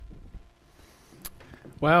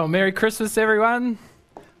Well, Merry Christmas, everyone.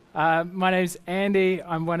 My name's Andy.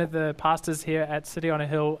 I'm one of the pastors here at City on a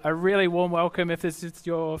Hill. A really warm welcome if this is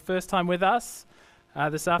your first time with us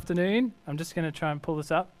this afternoon. I'm just going to try and pull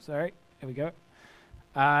this up. Sorry. Here we go.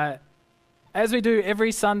 As we do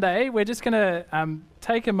every Sunday, we're just going to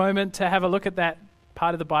take a moment to have a look at that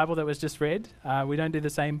part of the Bible that was just read. We don't do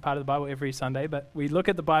the same part of the Bible every Sunday, but we look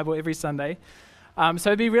at the Bible every Sunday. So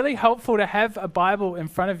it'd be really helpful to have a Bible in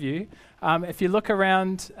front of you. If you look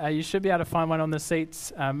around, you should be able to find one on the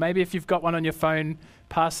seats. Maybe if you've got one on your phone,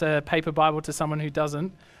 pass a paper Bible to someone who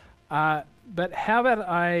doesn't. But how about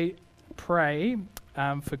I pray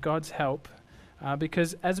for God's help?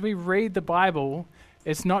 Because as we read the Bible,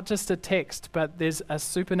 it's not just a text, but there's a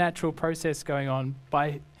supernatural process going on.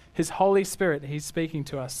 By His Holy Spirit, He's speaking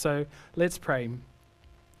to us. So let's pray.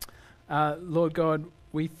 Lord God,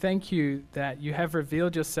 we thank you that you have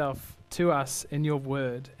revealed yourself to us in your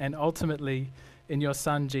word and ultimately in your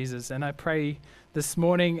Son, Jesus. And I pray this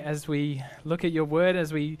morning as we look at your word,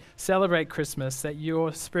 as we celebrate Christmas, that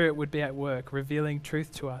your Spirit would be at work, revealing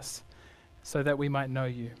truth to us so that we might know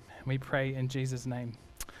you. And we pray in Jesus' name.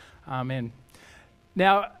 Amen.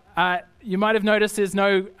 Now, you might have noticed there's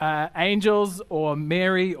no angels or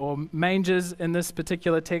Mary or mangers in this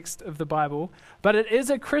particular text of the Bible, but it is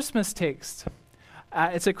a Christmas text.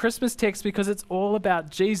 It's a Christmas text because it's all about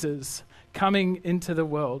Jesus coming into the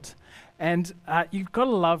world. And you've got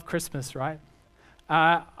to love Christmas, right?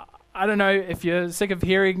 I don't know if you're sick of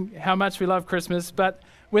hearing how much we love Christmas, but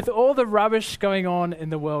with all the rubbish going on in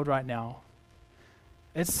the world right now,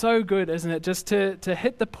 it's so good, isn't it, just to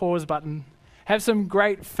hit the pause button, have some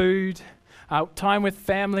great food, time with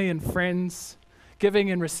family and friends, giving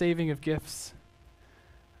and receiving of gifts.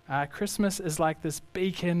 Christmas is like this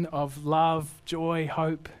beacon of love, joy,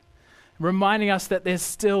 hope, reminding us that there's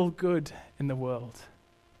still good in the world.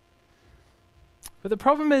 But the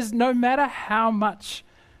problem is, no matter how much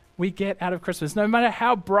we get out of Christmas, no matter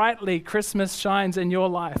how brightly Christmas shines in your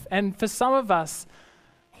life, and for some of us,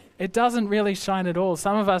 it doesn't really shine at all.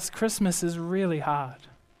 Some of us, Christmas is really hard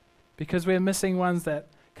because we're missing ones that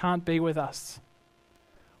can't be with us.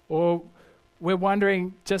 Or we're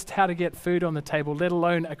wondering just how to get food on the table, let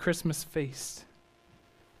alone a Christmas feast.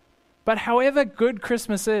 But however good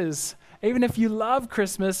Christmas is, even if you love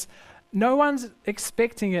Christmas, no one's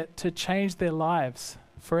expecting it to change their lives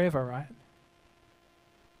forever, right?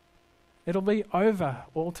 It'll be over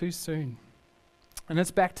all too soon. And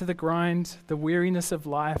it's back to the grind, the weariness of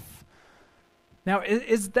life. Now,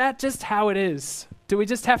 is that just how it is? Do we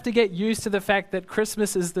just have to get used to the fact that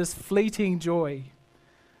Christmas is this fleeting joy?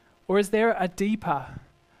 Or is there a deeper,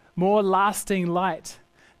 more lasting light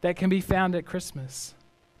that can be found at Christmas?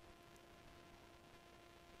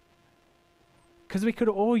 Because we could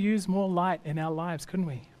all use more light in our lives, couldn't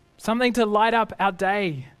we? Something to light up our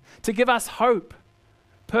day, to give us hope,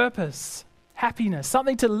 purpose, happiness,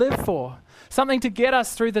 something to live for, something to get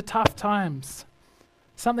us through the tough times,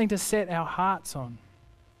 something to set our hearts on.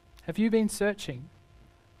 Have you been searching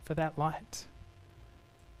for that light?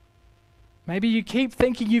 Maybe you keep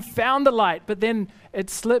thinking you've found the light, but then it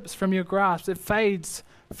slips from your grasp. It fades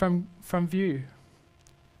from view.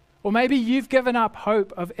 Or maybe you've given up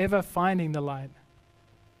hope of ever finding the light.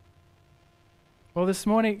 Well,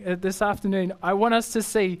 this afternoon, I want us to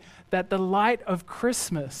see that the light of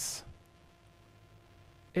Christmas,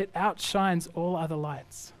 it outshines all other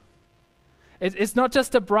lights. It's not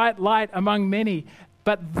just a bright light among many,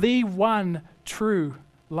 but the one true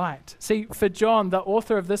light. See, for John, the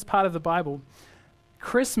author of this part of the Bible,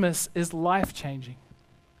 Christmas is life-changing.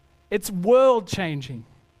 It's world-changing.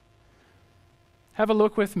 Have a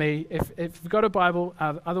look with me. If you've got a Bible,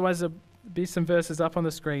 otherwise there'll be some verses up on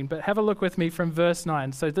the screen, but have a look with me from verse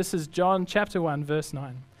 9. So this is John chapter 1, verse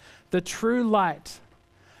 9. The true light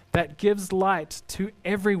that gives light to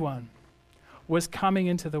everyone was coming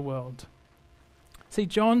into the world. See,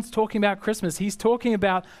 John's talking about Christmas. He's talking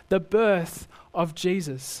about the birth of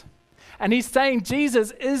Jesus. And he's saying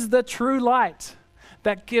Jesus is the true light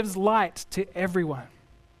that gives light to everyone.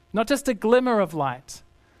 Not just a glimmer of light,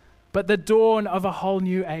 but the dawn of a whole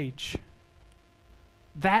new age.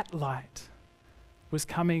 That light was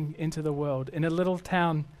coming into the world in a little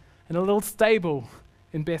town, in a little stable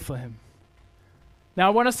in Bethlehem. Now,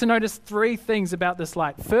 I want us to notice three things about this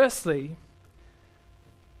light. Firstly,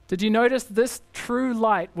 did you notice this true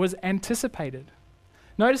light was anticipated?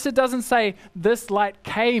 Notice it doesn't say this light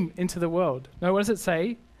came into the world. No, what does it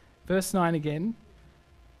say? Verse 9 again.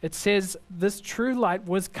 It says this true light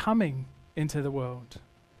was coming into the world.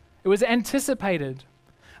 It was anticipated.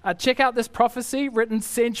 Check out this prophecy written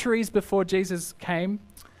centuries before Jesus came.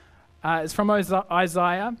 It's from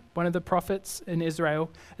Isaiah, one of the prophets in Israel.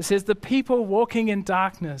 It says, "The people walking in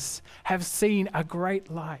darkness have seen a great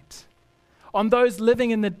light. On those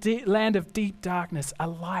living in the land of deep darkness, a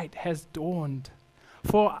light has dawned.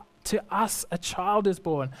 For to us a child is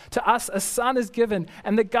born, to us a son is given,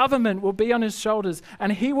 and the government will be on his shoulders,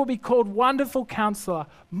 and he will be called Wonderful Counselor,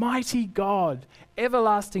 Mighty God,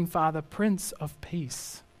 Everlasting Father, Prince of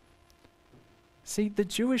Peace." See, the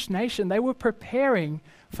Jewish nation, they were preparing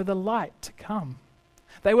for the light to come.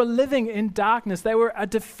 They were living in darkness. They were a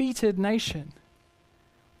defeated nation,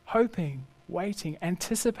 hoping, waiting,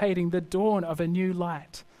 anticipating the dawn of a new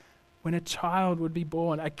light when a child would be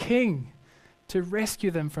born, a king to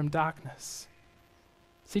rescue them from darkness.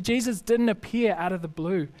 See, Jesus didn't appear out of the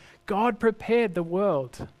blue. God prepared the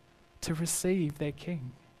world to receive their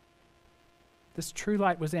king. This true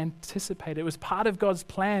light was anticipated. It was part of God's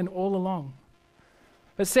plan all along.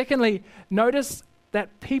 But secondly, notice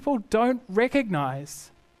that people don't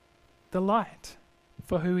recognize the light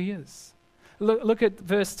for who he is. Look at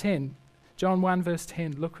verse 10. John 1 verse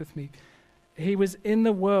 10. Look with me. He was in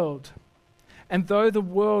the world, and though the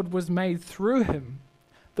world was made through him,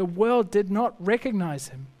 the world did not recognize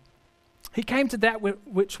him. He came to that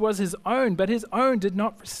which was his own, but his own did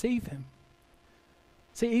not receive him.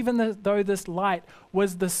 See, even though this light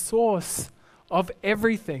was the source of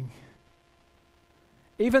everything,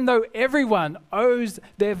 even though everyone owes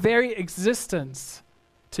their very existence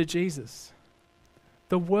to Jesus,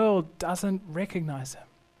 the world doesn't recognize him.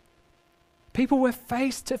 People were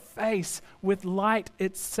face to face with light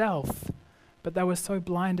itself, but they were so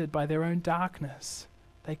blinded by their own darkness,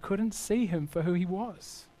 they couldn't see him for who he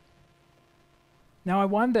was. Now I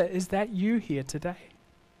wonder, is that you here today?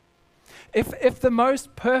 If the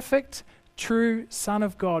most perfect, true Son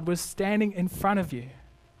of God was standing in front of you,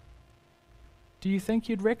 do you think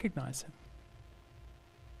you'd recognize him?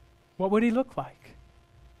 What would he look like?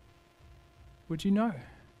 Would you know?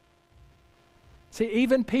 See,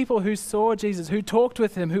 even people who saw Jesus, who talked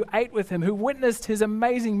with him, who ate with him, who witnessed his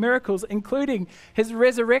amazing miracles, including his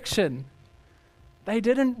resurrection, they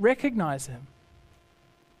didn't recognize him.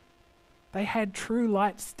 They had true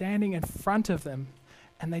light standing in front of them,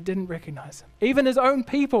 and they didn't recognize him. Even his own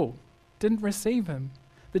people didn't receive him.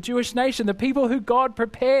 The Jewish nation, the people who God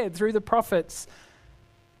prepared through the prophets,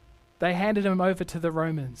 they handed him over to the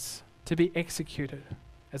Romans to be executed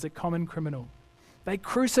as a common criminal. They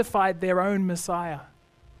crucified their own Messiah.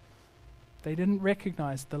 They didn't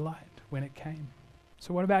recognize the light when it came.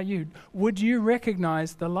 So what about you? Would you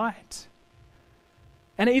recognize the light?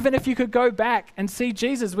 And even if you could go back and see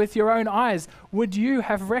Jesus with your own eyes, would you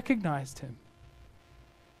have recognized him?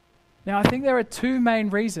 Now, I think there are two main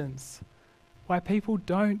reasons why people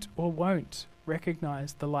don't or won't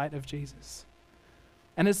recognize the light of Jesus.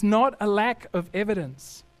 And it's not a lack of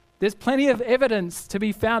evidence. There's plenty of evidence to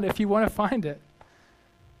be found if you want to find it.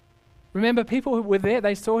 Remember, people who were there,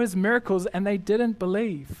 they saw his miracles and they didn't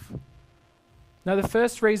believe. Now, the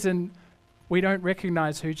first reason we don't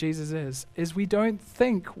recognize who Jesus is we don't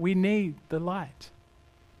think we need the light.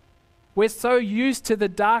 We're so used to the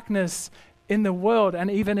darkness in the world and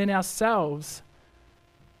even in ourselves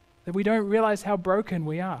that we don't realize how broken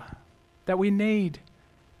we are, that we need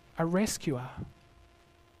a rescuer.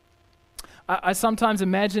 I sometimes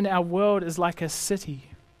imagine our world is like a city,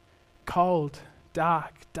 cold,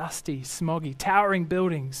 dark, dusty, smoggy, towering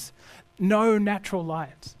buildings, no natural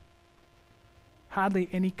light, hardly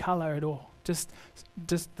any color at all, just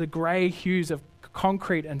the grey hues of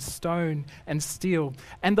concrete and stone and steel.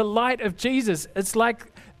 And the light of Jesus, it's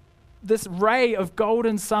like this ray of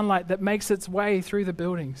golden sunlight that makes its way through the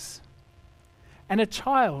buildings. And a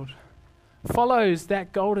child follows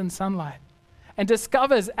that golden sunlight and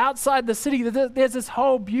discovers outside the city that there's this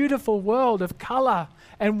whole beautiful world of color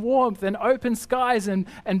and warmth and open skies and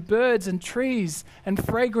birds and trees and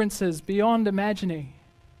fragrances beyond imagining.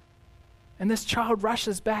 And this child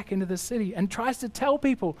rushes back into the city and tries to tell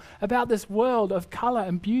people about this world of color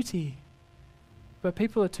and beauty. But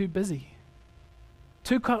people are too busy,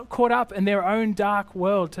 too caught up in their own dark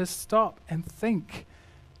world to stop and think,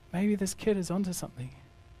 maybe this kid is onto something.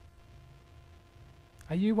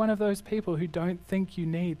 Are you one of those people who don't think you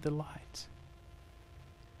need the light?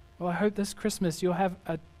 Well, I hope this Christmas you'll have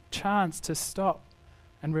a chance to stop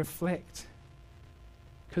and reflect,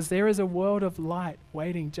 because there is a world of light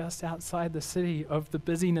waiting just outside the city of the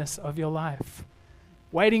busyness of your life,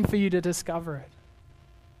 waiting for you to discover it.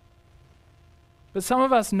 But some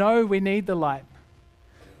of us know we need the light.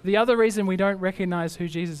 The other reason we don't recognize who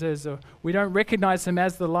Jesus is, or we don't recognize him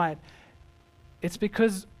as the light, it's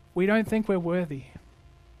because we don't think we're worthy.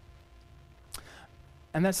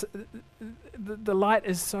 And the light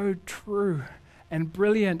is so true and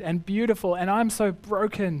brilliant and beautiful, and I'm so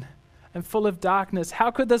broken and full of darkness.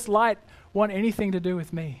 How could this light want anything to do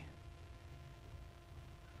with me?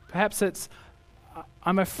 Perhaps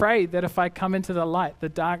I'm afraid that if I come into the light, the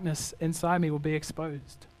darkness inside me will be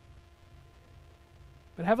exposed.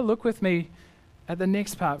 But have a look with me at the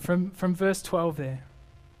next part from verse 12 there.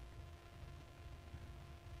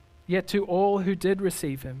 Yet to all who did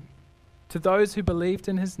receive him, to those who believed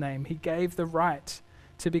in his name, he gave the right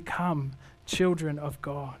to become children of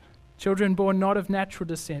God. Children born not of natural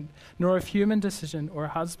descent, nor of human decision or a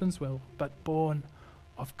husband's will, but born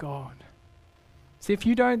of God. See, if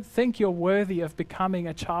you don't think you're worthy of becoming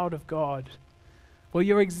a child of God, well,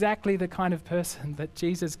 you're exactly the kind of person that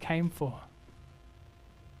Jesus came for.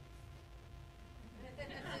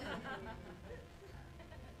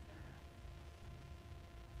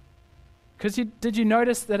 Because did you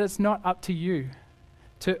notice that it's not up to you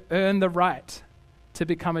to earn the right to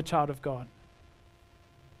become a child of God?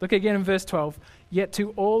 Look again in verse 12. Yet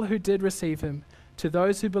to all who did receive him, to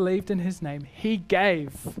those who believed in his name, he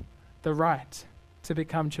gave the right to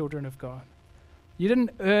become children of God. You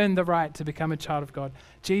didn't earn the right to become a child of God.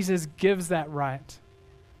 Jesus gives that right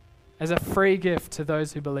as a free gift to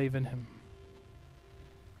those who believe in him.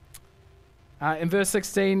 In verse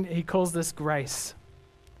 16, he calls this grace.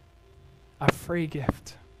 A free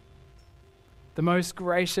gift. The most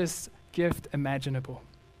gracious gift imaginable.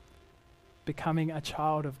 Becoming a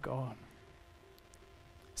child of God.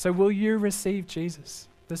 So will you receive Jesus,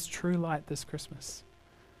 this true light, this Christmas,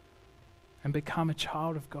 and become a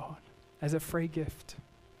child of God as a free gift?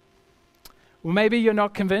 Well, maybe you're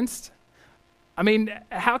not convinced. I mean,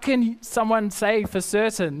 how can someone say for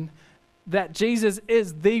certain that Jesus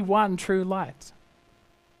is the one true light?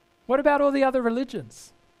 What about all the other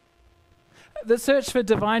religions? The search for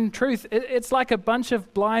divine truth, it's like a bunch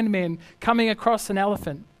of blind men coming across an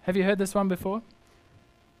elephant. Have you heard this one before?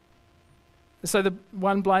 So the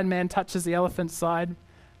one blind man touches the elephant's side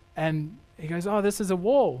and he goes, oh, this is a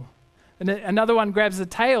wall. And another one grabs the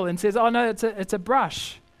tail and says, oh no, it's a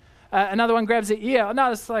brush. Another one grabs the ear. Oh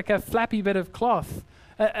no, it's like a flappy bit of cloth.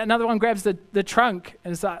 Another one grabs the trunk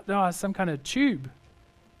and it's like, oh, it's some kind of tube.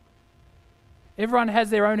 Everyone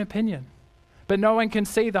has their own opinion, but no one can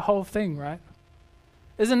see the whole thing, right?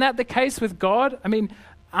 Isn't that the case with God? I mean,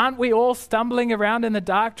 aren't we all stumbling around in the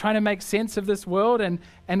dark trying to make sense of this world and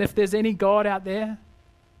if there's any God out there?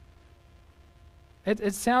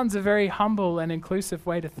 It sounds a very humble and inclusive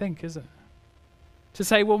way to think, isn't it? To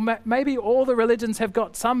say, well, maybe all the religions have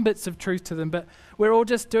got some bits of truth to them, but we're all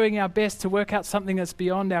just doing our best to work out something that's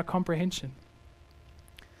beyond our comprehension.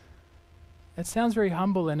 It sounds very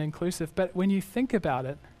humble and inclusive, but when you think about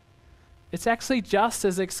it, it's actually just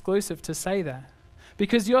as exclusive to say that.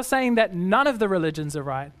 Because you're saying that none of the religions are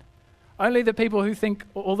right. Only the people who think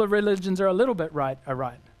all the religions are a little bit right are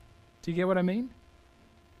right. Do you get what I mean?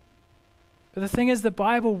 But the thing is, the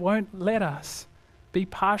Bible won't let us be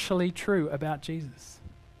partially true about Jesus.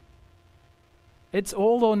 It's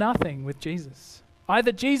all or nothing with Jesus.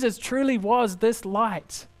 Either Jesus truly was this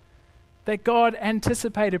light that God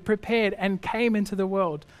anticipated, prepared, and came into the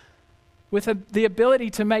world with the ability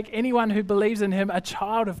to make anyone who believes in him a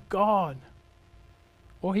child of God,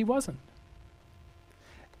 or he wasn't.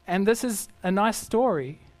 And this is a nice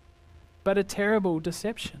story, but a terrible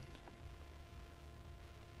deception.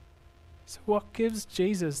 So what gives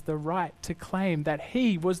Jesus the right to claim that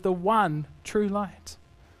he was the one true light?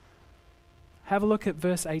 Have a look at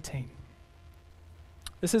verse 18.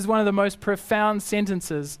 This is one of the most profound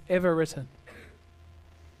sentences ever written.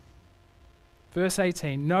 Verse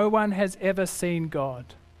 18, no one has ever seen God.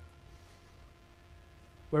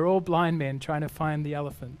 We're all blind men trying to find the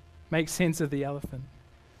elephant, make sense of the elephant.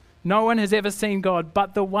 No one has ever seen God,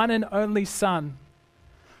 but the one and only Son,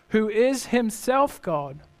 who is himself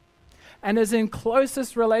God and is in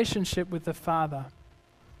closest relationship with the Father.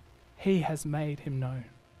 He has made him known.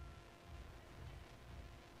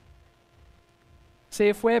 See,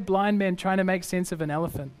 if we're blind men trying to make sense of an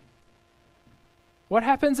elephant, what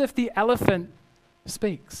happens if the elephant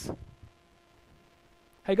speaks?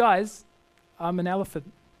 Hey guys, I'm an elephant.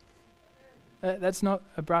 That's not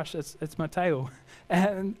a brush, it's my tail.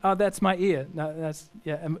 And oh, that's my ear. No,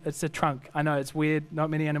 it's a trunk. I know it's weird,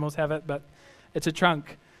 not many animals have it, but it's a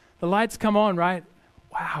trunk. The lights come on, right?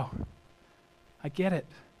 Wow, I get it.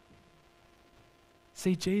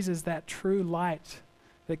 See, Jesus, that true light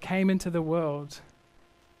that came into the world,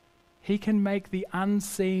 he can make the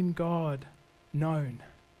unseen God known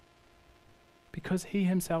because he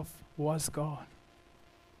himself was God.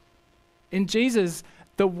 In Jesus,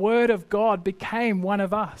 the Word of God became one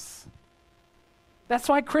of us. That's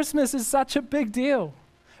why Christmas is such a big deal.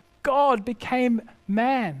 God became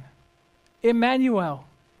man. Emmanuel.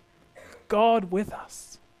 God with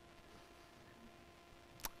us.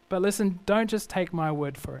 But listen, don't just take my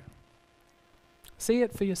word for it. See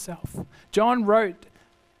it for yourself. John wrote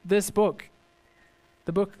this book,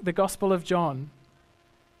 the Gospel of John.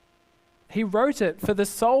 He wrote it for the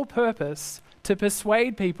sole purpose to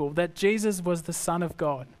persuade people that Jesus was the Son of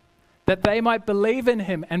God, that they might believe in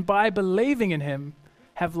him, and by believing in him,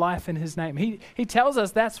 have life in his name. He tells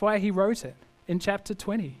us that's why he wrote it in chapter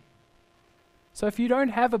 20. So if you don't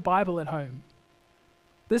have a Bible at home,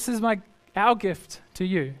 this is our gift to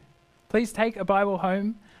you. Please take a Bible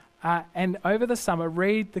home and over the summer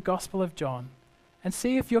read the Gospel of John and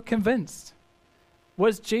see if you're convinced.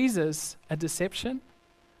 Was Jesus a deception?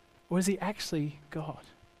 Or was he actually God?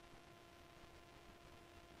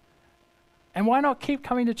 And why not keep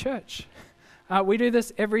coming to church? We do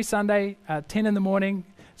this every Sunday, 10 in the morning.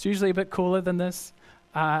 It's usually a bit cooler than this.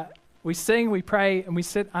 We sing, we pray, and we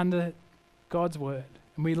sit under God's word.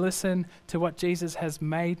 And we listen to what Jesus has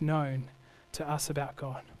made known to us about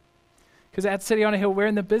God. Because at City on a Hill, we're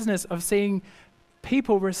in the business of seeing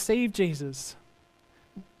people receive Jesus,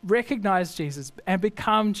 recognize Jesus, and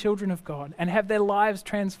become children of God, and have their lives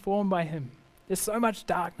transformed by him. There's so much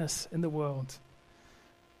darkness in the world.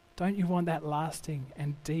 Don't you want that lasting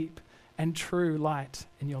and deep and true light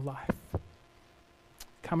in your life?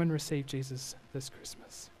 Come and receive Jesus this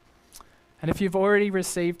Christmas. And if you've already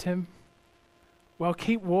received him, well,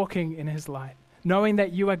 keep walking in his light, knowing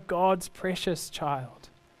that you are God's precious child,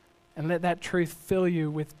 and let that truth fill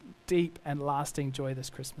you with deep and lasting joy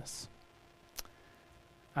this Christmas.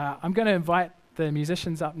 I'm going to invite the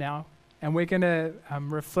musicians up now, and we're going to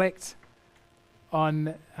reflect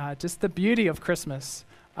on just the beauty of Christmas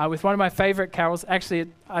with one of my favorite carols. Actually,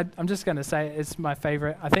 I'm just going to say it's my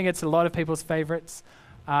favorite. I think it's a lot of people's favorites.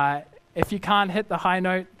 If you can't hit the high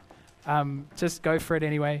note, just go for it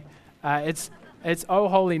anyway. It's O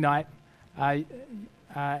Holy Night,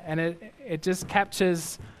 and it just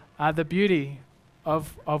captures the beauty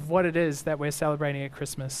of what it is that we're celebrating at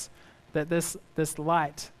Christmas, that this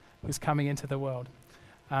light was coming into the world.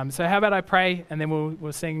 So how about I pray, and then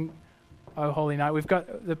we'll sing O Holy Night. We've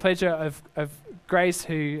got the pleasure of Grace,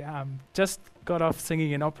 who just got off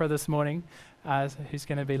singing in opera this morning, who's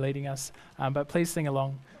going to be leading us. But please sing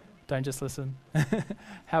along. Don't just listen.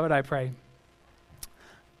 How would I pray?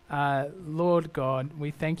 Lord God,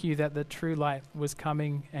 we thank you that the true light was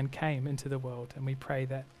coming and came into the world, and we pray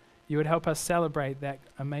that you would help us celebrate that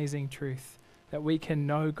amazing truth, that we can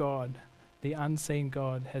know God, the unseen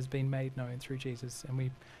God has been made known through Jesus. And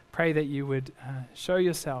we pray that you would show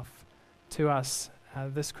yourself to us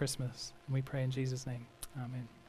this Christmas. And we pray in Jesus' name. Amen.